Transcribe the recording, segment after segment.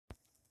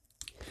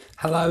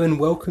Hello and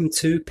welcome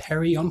to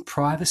Perry on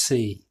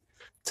Privacy.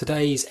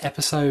 Today's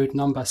episode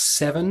number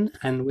 7,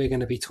 and we're going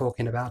to be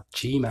talking about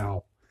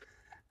Gmail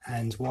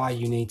and why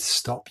you need to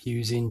stop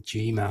using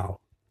Gmail.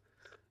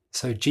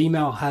 So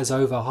Gmail has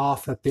over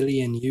 500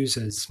 million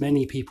users.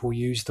 Many people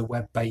use the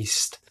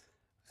web-based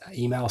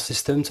email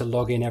system to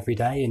log in every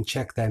day and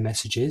check their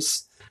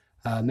messages.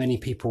 Many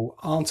people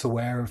aren't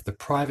aware of the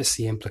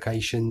privacy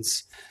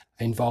implications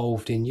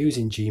involved in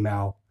using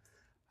Gmail.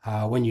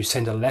 When you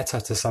send a letter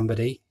to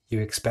somebody, you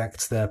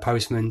expect the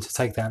postman to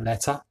take that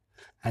letter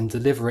and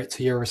deliver it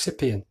to your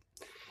recipient.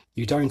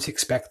 You don't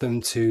expect them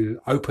to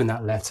open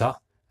that letter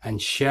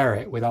and share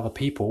it with other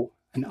people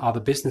and other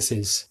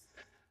businesses.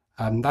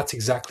 That's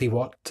exactly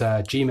what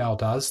Gmail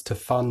does to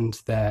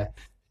fund their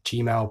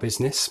Gmail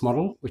business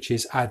model, which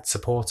is ad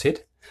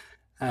supported.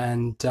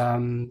 And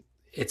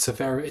it's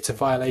a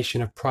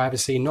violation of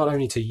privacy, not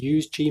only to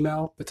use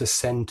Gmail, but to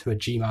send to a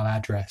Gmail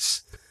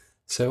address.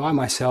 So I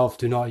myself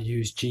do not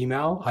use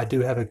Gmail. I do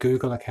have a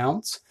Google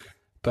account,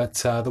 but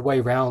the way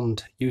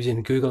around using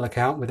a Google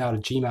account without a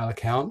Gmail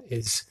account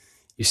is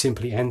you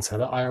simply enter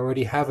that I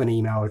already have an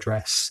email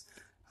address.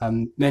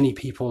 Many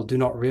people do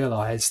not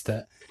realize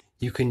that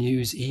you can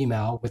use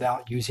email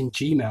without using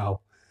Gmail.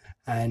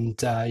 And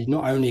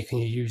not only can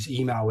you use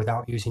email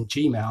without using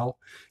Gmail,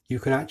 you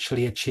can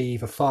actually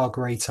achieve a far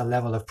greater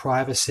level of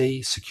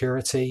privacy,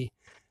 security,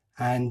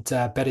 and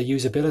better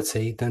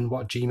usability than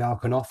what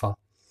Gmail can offer.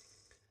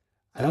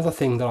 Another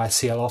thing that I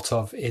see a lot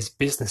of is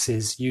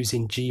businesses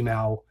using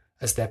Gmail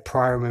as their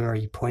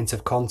primary point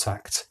of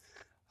contact.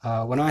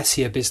 When I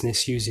see a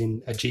business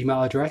using a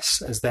Gmail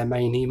address as their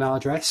main email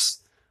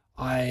address,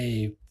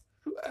 I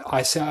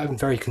say I'm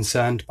very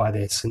concerned by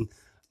this. And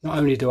not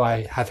only do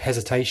I have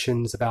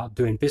hesitations about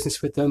doing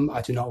business with them,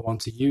 I do not want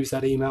to use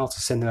that email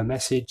to send them a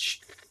message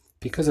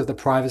because of the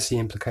privacy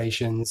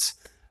implications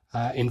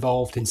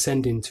involved in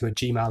sending to a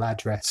Gmail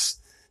address.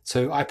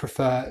 So I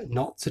prefer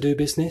not to do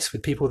business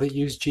with people that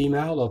use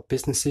Gmail or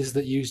businesses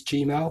that use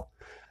Gmail.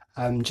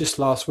 Just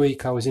last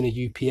week, I was in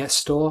a UPS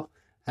store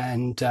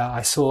and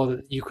I saw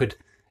that you could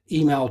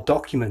email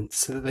documents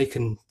so that they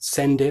can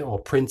send it or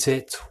print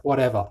it,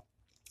 whatever.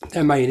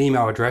 Their main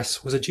email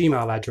address was a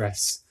Gmail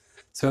address.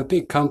 So a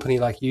big company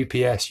like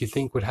UPS, you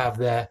think would have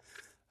their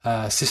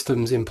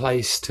systems in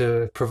place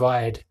to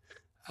provide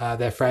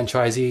their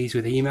franchisees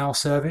with email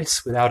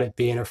service without it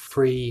being a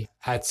free,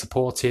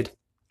 ad-supported,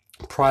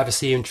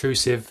 privacy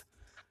intrusive,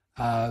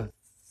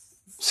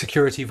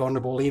 security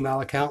vulnerable email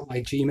account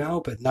like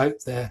Gmail, but no,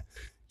 they're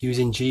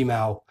using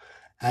Gmail.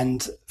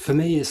 And for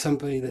me, as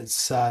somebody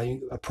that's a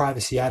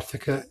privacy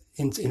advocate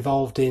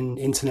involved in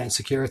internet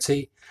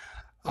security,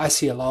 I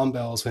see alarm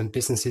bells when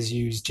businesses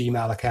use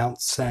Gmail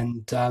accounts,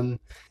 and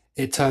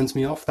it turns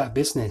me off that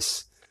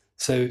business.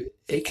 So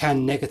it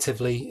can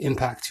negatively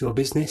impact your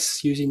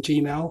business using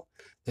Gmail.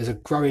 There's a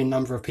growing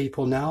number of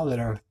people now that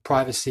are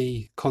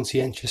privacy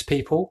conscientious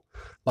people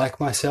like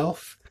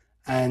myself,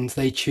 and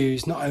they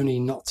choose not only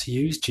not to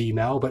use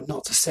Gmail, but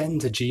not to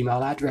send to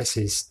Gmail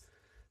addresses.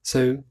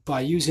 So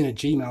by using a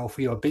Gmail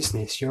for your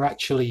business, you're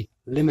actually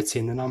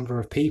limiting the number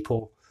of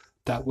people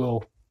that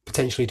will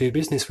potentially do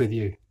business with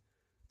you.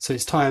 So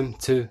it's time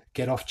to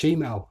get off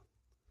Gmail.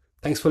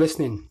 Thanks for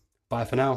listening. Bye for now.